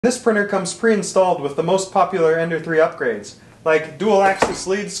This printer comes pre-installed with the most popular Ender 3 upgrades, like dual-axis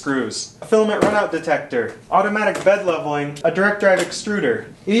lead screws, a filament runout detector, automatic bed leveling, a direct drive extruder.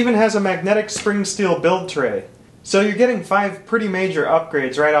 It even has a magnetic spring steel build tray. So you're getting 5 pretty major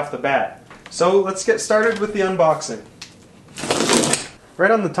upgrades right off the bat. So let's get started with the unboxing. Right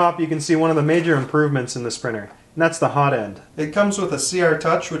on the top you can see one of the major improvements in this printer, and that's the hot end. It comes with a CR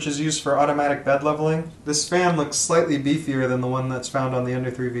Touch, which is used for automatic bed leveling. This fan looks slightly beefier than the one that's found on the Ender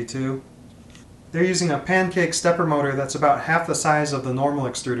 3 V2. They're using a pancake stepper motor that's about half the size of the normal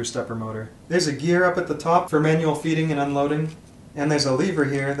extruder stepper motor. There's a gear up at the top for manual feeding and unloading, and there's a lever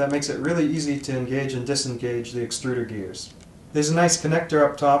here that makes it really easy to engage and disengage the extruder gears. There's a nice connector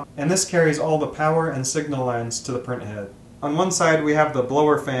up top, and this carries all the power and signal lines to the print head. On one side we have the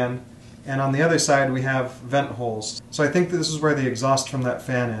blower fan, and on the other side we have vent holes. So I think this is where the exhaust from that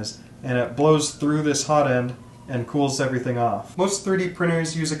fan is, and it blows through this hot end and cools everything off. Most 3D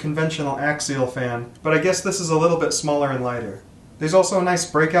printers use a conventional axial fan, but I guess this is a little bit smaller and lighter. There's also a nice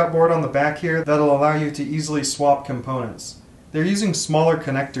breakout board on the back here that'll allow you to easily swap components. They're using smaller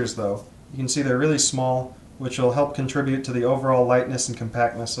connectors though. You can see they're really small, which will help contribute to the overall lightness and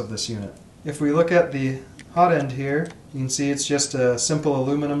compactness of this unit. If we look at the hot end here, you can see it's just a simple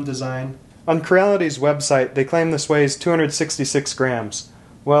aluminum design. On Creality's website, they claim this weighs 266 grams.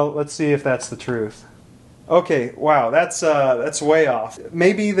 Well, let's see if that's the truth. Okay, wow, that's way off.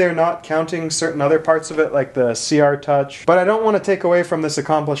 Maybe they're not counting certain other parts of it, like the CR Touch, but I don't want to take away from this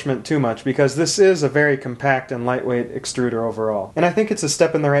accomplishment too much, because this is a very compact and lightweight extruder overall. And I think it's a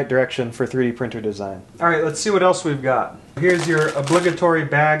step in the right direction for 3D printer design. Alright, let's see what else we've got. Here's your obligatory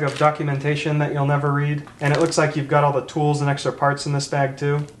bag of documentation that you'll never read, and it looks like you've got all the tools and extra parts in this bag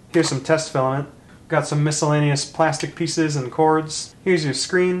too. Here's some test filament. Got some miscellaneous plastic pieces and cords. Here's your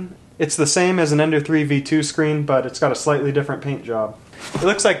screen. It's the same as an Ender 3 V2 screen, but it's got a slightly different paint job. It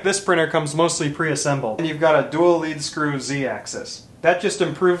looks like this printer comes mostly pre-assembled, and you've got a dual lead screw Z-axis. That just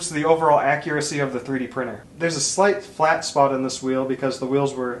improves the overall accuracy of the 3D printer. There's a slight flat spot in this wheel because the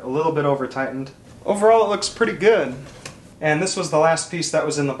wheels were a little bit over-tightened. Overall it looks pretty good. And this was the last piece that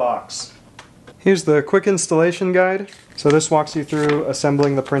was in the box. Here's the quick installation guide. So this walks you through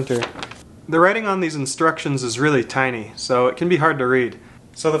assembling the printer. The writing on these instructions is really tiny, so it can be hard to read.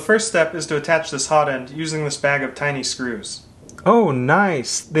 So the first step is to attach this hot end using this bag of tiny screws. Oh,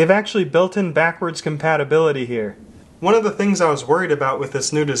 nice! They've actually built in backwards compatibility here. One of the things I was worried about with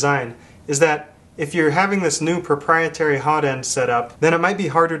this new design is that if you're having this new proprietary hot end set up, then it might be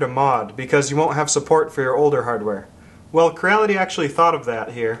harder to mod because you won't have support for your older hardware. Well, Creality actually thought of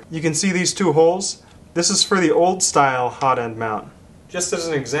that here. You can see these 2 holes. This is for the old style hot end mount. Just as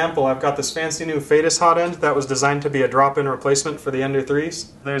an example, I've got this fancy new Fadus hot end that was designed to be a drop-in replacement for the Ender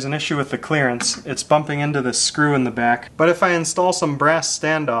 3s. There's an issue with the clearance. It's bumping into this screw in the back. But if I install some brass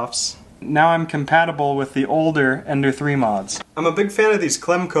standoffs, now I'm compatible with the older Ender 3 mods. I'm a big fan of these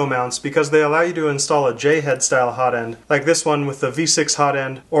Klemco mounts because they allow you to install a J-head style hot end, like this one with the V6 hot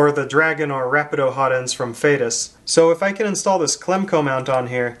end, or the Dragon or Rapido hot ends from Fadus. So if I can install this Klemco mount on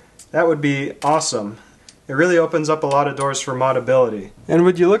here, that would be awesome. It really opens up a lot of doors for modability. And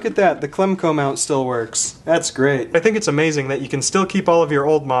would you look at that, the Klemco mount still works. That's great. I think it's amazing that you can still keep all of your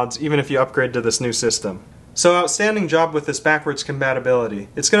old mods even if you upgrade to this new system. So outstanding job with this backwards compatibility.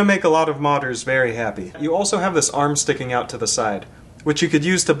 It's going to make a lot of modders very happy. You also have this arm sticking out to the side, which you could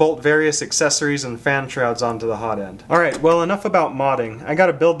use to bolt various accessories and fan shrouds onto the hot end. Alright, well, enough about modding. I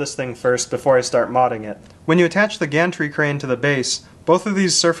gotta build this thing first before I start modding it. When you attach the gantry crane to the base, both of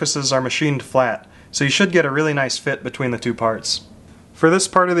these surfaces are machined flat, so you should get a really nice fit between the 2 parts. For this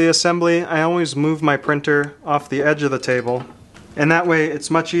part of the assembly, I always move my printer off the edge of the table, and that way it's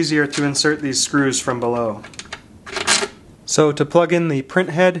much easier to insert these screws from below. So to plug in the print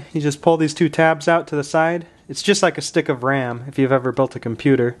head, you just pull these 2 tabs out to the side. It's just like a stick of RAM if you've ever built a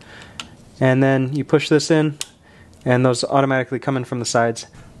computer. And then you push this in, and those automatically come in from the sides.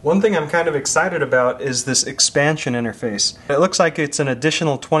 One thing I'm kind of excited about is this expansion interface. It looks like it's an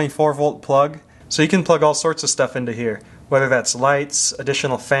additional 24-volt plug, so you can plug all sorts of stuff into here, whether that's lights,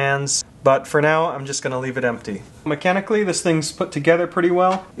 additional fans, but for now I'm just going to leave it empty. Mechanically, this thing's put together pretty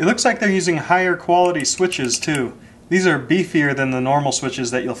well. It looks like they're using higher quality switches too. These are beefier than the normal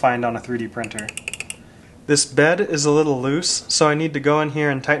switches that you'll find on a 3D printer. This bed is a little loose, so I need to go in here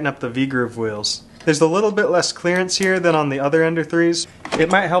and tighten up the V-groove wheels. There's a little bit less clearance here than on the other Ender 3s. It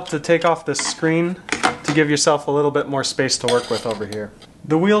might help to take off this screen to give yourself a little bit more space to work with over here.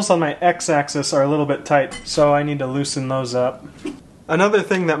 The wheels on my X-axis are a little bit tight, so I need to loosen those up. Another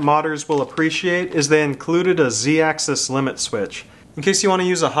thing that modders will appreciate is they included a Z-axis limit switch. In case you want to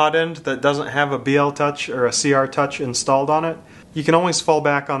use a hot end that doesn't have a BL Touch or a CR Touch installed on it, you can always fall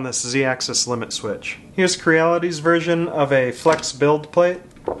back on this Z-axis limit switch. Here's Creality's version of a flex build plate.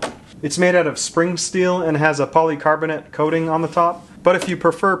 It's made out of spring steel and has a polycarbonate coating on the top. But if you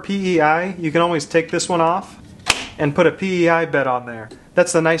prefer PEI, you can always take this one off and put a PEI bed on there.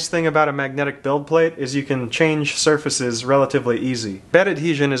 That's the nice thing about a magnetic build plate, is you can change surfaces relatively easy. Bed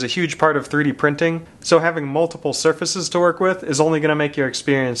adhesion is a huge part of 3D printing, so having multiple surfaces to work with is only going to make your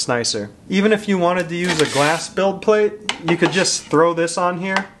experience nicer. Even if you wanted to use a glass build plate, you could just throw this on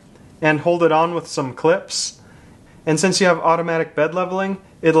here and hold it on with some clips. And since you have automatic bed leveling,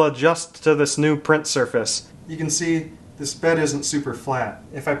 it'll adjust to this new print surface. You can see this bed isn't super flat.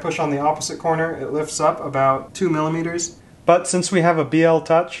 If I push on the opposite corner, it lifts up about 2 millimeters. But since we have a BL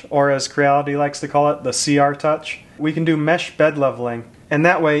touch, or as Creality likes to call it, the CR touch, we can do mesh bed leveling. And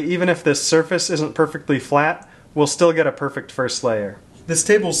that way, even if this surface isn't perfectly flat, we'll still get a perfect first layer. This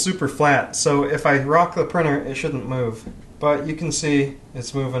table's super flat, so if I rock the printer, it shouldn't move. But you can see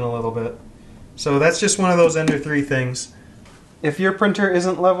it's moving a little bit. So that's just one of those Ender 3 things. If your printer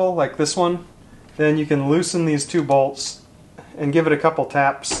isn't level, like this one, then you can loosen these 2 bolts and give it a couple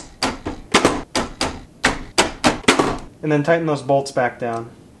taps. And then tighten those bolts back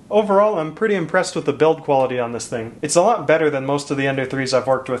down. Overall, I'm pretty impressed with the build quality on this thing. It's a lot better than most of the Ender 3s I've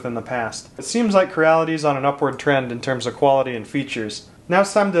worked with in the past. It seems like Creality's on an upward trend in terms of quality and features. Now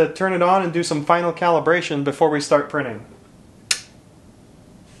it's time to turn it on and do some final calibration before we start printing.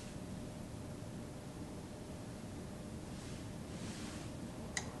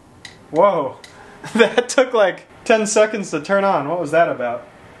 Whoa! That took like 10 seconds to turn on. What was that about?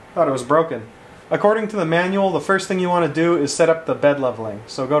 Thought it was broken. According to the manual, the first thing you want to do is set up the bed leveling.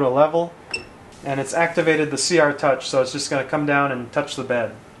 So go to Level, and it's activated the CR touch, so it's just going to come down and touch the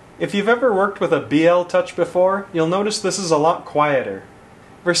bed. If you've ever worked with a BL touch before, you'll notice this is a lot quieter.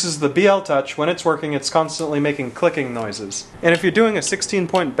 Versus the BL touch, when it's working, it's constantly making clicking noises. And if you're doing a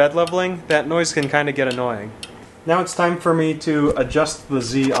 16-point bed leveling, that noise can kind of get annoying. Now it's time for me to adjust the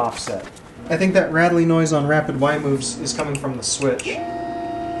Z offset. I think that rattly noise on rapid Y moves is coming from the switch.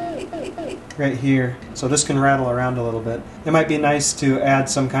 Right here. So this can rattle around a little bit. It might be nice to add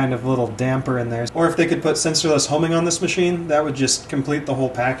some kind of little damper in there. Or if they could put sensorless homing on this machine, that would just complete the whole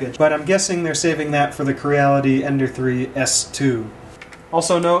package. But I'm guessing they're saving that for the Creality Ender 3 S2.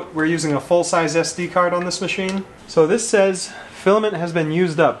 Also note, we're using a full-size SD card on this machine. So this says filament has been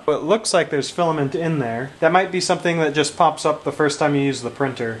used up. It looks like there's filament in there. That might be something that just pops up the first time you use the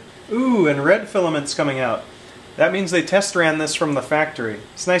printer. Ooh, and red filament's coming out. That means they test ran this from the factory.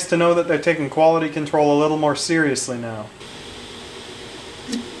 It's nice to know that they're taking quality control a little more seriously now.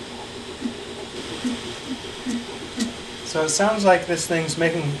 So it sounds like this thing's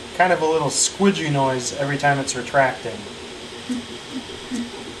making kind of a little squidgy noise every time it's retracting.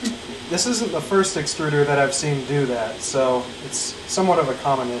 This isn't the first extruder that I've seen do that, so it's somewhat of a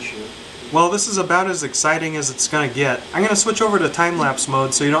common issue. Well, this is about as exciting as it's gonna get. I'm gonna switch over to time-lapse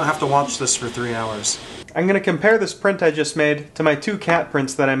mode so you don't have to watch this for 3 hours. I'm going to compare this print I just made to my 2 cat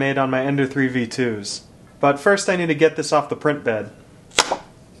prints that I made on my Ender 3 V2s. But first I need to get this off the print bed.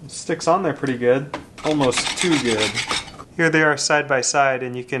 It sticks on there pretty good. Almost too good. Here they are side by side,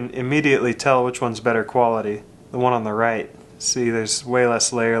 and you can immediately tell which one's better quality. The one on the right. See, there's way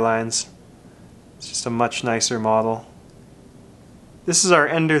less layer lines. It's just a much nicer model. This is our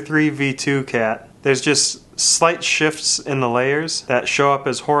Ender 3 V2 cat. There's just slight shifts in the layers that show up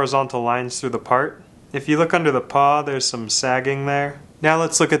as horizontal lines through the part. If you look under the paw, there's some sagging there. Now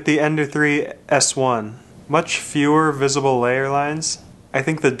let's look at the Ender 3 S1. Much fewer visible layer lines. I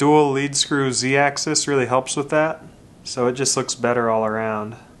think the dual lead screw Z-axis really helps with that, so it just looks better all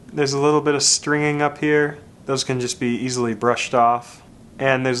around. There's a little bit of stringing up here. Those can just be easily brushed off.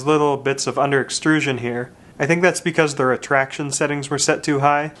 And there's little bits of under extrusion here. I think that's because the retraction settings were set too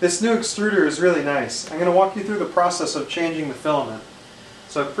high. This new extruder is really nice. I'm going to walk you through the process of changing the filament.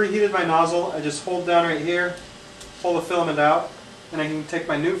 So I've preheated my nozzle. I just hold down right here, pull the filament out, and I can take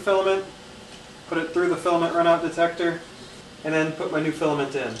my new filament, put it through the filament runout detector, and then put my new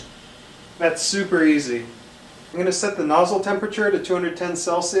filament in. That's super easy. I'm going to set the nozzle temperature to 210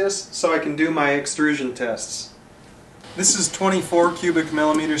 Celsius so I can do my extrusion tests. This is 24 cubic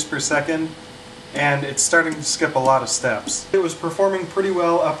millimeters per second, and it's starting to skip a lot of steps. It was performing pretty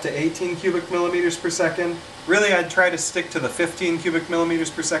well up to 18 cubic millimeters per second. Really, I'd try to stick to the 15 cubic millimeters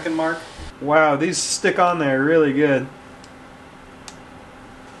per second mark. Wow, these stick on there really good.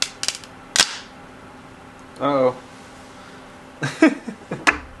 Uh-oh.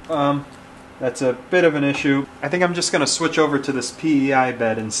 That's a bit of an issue. I think I'm just going to switch over to this PEI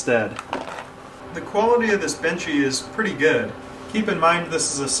bed instead. The quality of this Benchy is pretty good. Keep in mind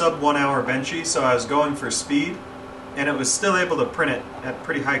this is a sub 1 hour Benchy, so I was going for speed. and it was still able to print it at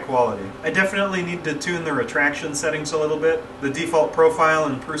pretty high quality. I definitely need to tune the retraction settings a little bit. The default profile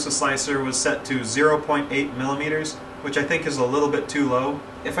in Prusa Slicer was set to 0.8 millimeters, which I think is a little bit too low.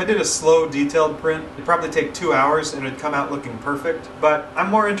 If I did a slow, detailed print, it'd probably take 2 hours and it'd come out looking perfect. But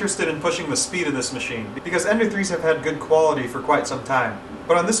I'm more interested in pushing the speed of this machine, because Ender 3s have had good quality for quite some time.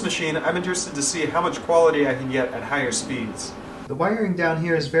 But on this machine, I'm interested to see how much quality I can get at higher speeds. The wiring down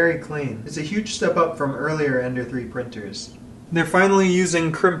here is very clean. It's a huge step up from earlier Ender 3 printers. They're finally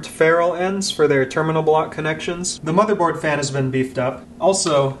using crimped ferrule ends for their terminal block connections. The motherboard fan has been beefed up.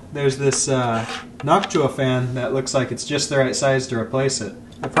 Also, there's this Noctua fan that looks like it's just the right size to replace it.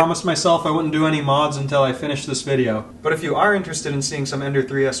 I promised myself I wouldn't do any mods until I finished this video. But if you are interested in seeing some Ender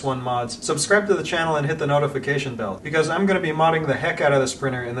 3S1 mods, subscribe to the channel and hit the notification bell, because I'm going to be modding the heck out of this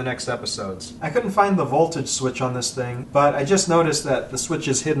printer in the next episodes. I couldn't find the voltage switch on this thing, but I just noticed that the switch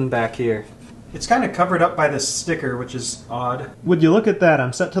is hidden back here. It's kind of covered up by this sticker, which is odd. Would you look at that,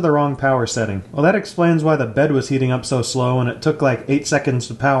 I'm set to the wrong power setting. Well, that explains why the bed was heating up so slow and it took like 8 seconds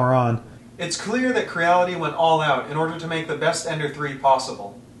to power on. It's clear that Creality went all out in order to make the best Ender 3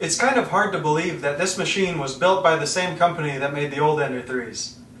 possible. It's kind of hard to believe that this machine was built by the same company that made the old Ender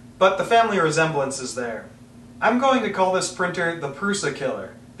 3s. But the family resemblance is there. I'm going to call this printer the Prusa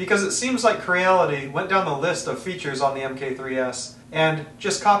Killer, because it seems like Creality went down the list of features on the MK3S and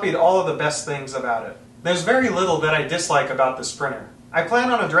just copied all of the best things about it. There's very little that I dislike about this printer. I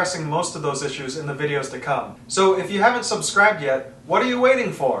plan on addressing most of those issues in the videos to come. So if you haven't subscribed yet, what are you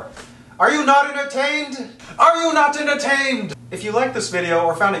waiting for? Are you not entertained? Are you not entertained? If you liked this video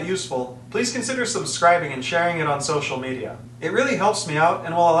or found it useful, please consider subscribing and sharing it on social media. It really helps me out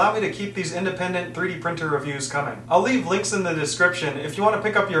and will allow me to keep these independent 3D printer reviews coming. I'll leave links in the description if you want to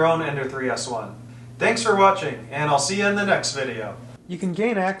pick up your own Ender 3S1. Thanks for watching, and I'll see you in the next video. You can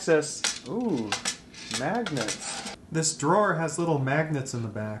gain access... Ooh, magnets. This drawer has little magnets in the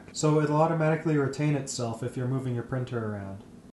back, so it'll automatically retain itself if you're moving your printer around.